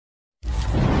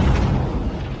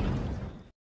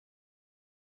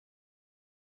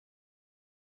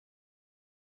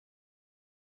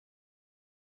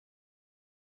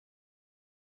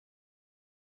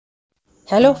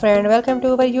Hello friend, welcome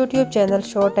to our YouTube channel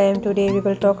ShowTime. Today we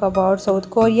will talk about South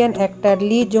Korean actor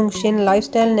Jung Shin,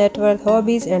 lifestyle, net worth,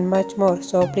 hobbies and much more.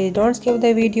 So please don't skip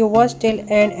the video, watch till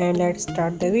end and let's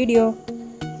start the video.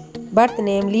 Birth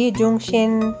name Jung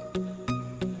Shin.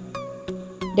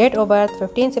 Date of birth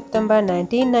 15 September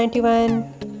 1991.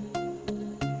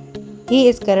 He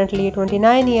is currently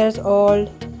 29 years old.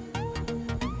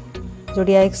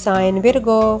 Zodiac sign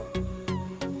Virgo.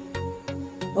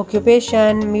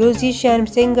 Occupation musician,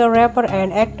 singer, rapper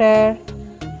and actor.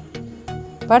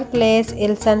 Birthplace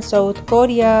Ilsan, South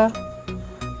Korea.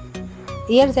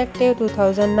 Years active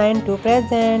 2009 to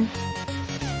present.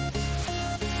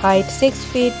 Height 6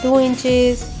 feet 2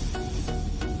 inches.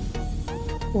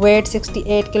 Weight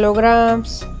 68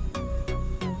 kilograms.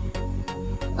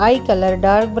 Eye color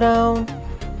dark brown.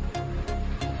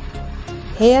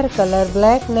 Hair color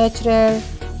black natural.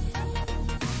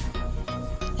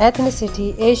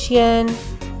 Ethnicity Asian.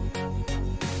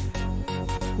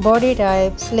 Body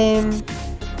type slim.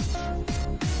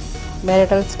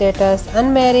 Marital status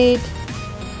unmarried.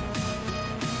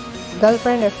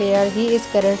 Girlfriend affair, he is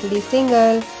currently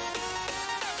single.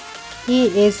 He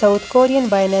is South Korean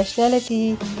by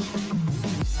nationality.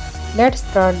 Let's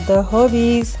start the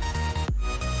hobbies.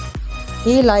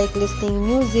 He likes listening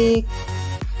music.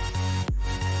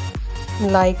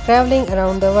 Like traveling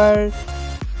around the world.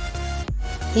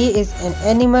 He is an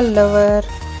animal lover.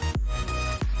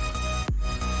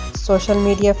 Social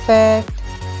media fact.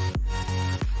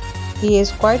 He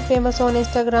is quite famous on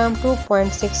Instagram,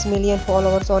 2.6 million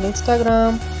followers on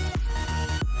Instagram.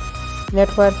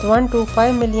 Net worth $1 to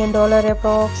 $5 million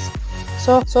approx.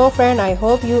 So friend, I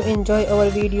hope you enjoy our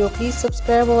video. Please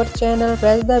subscribe our channel,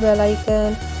 press the bell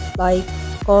icon, like,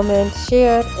 comment,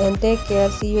 share and take care.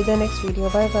 See you in the next video.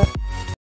 Bye bye.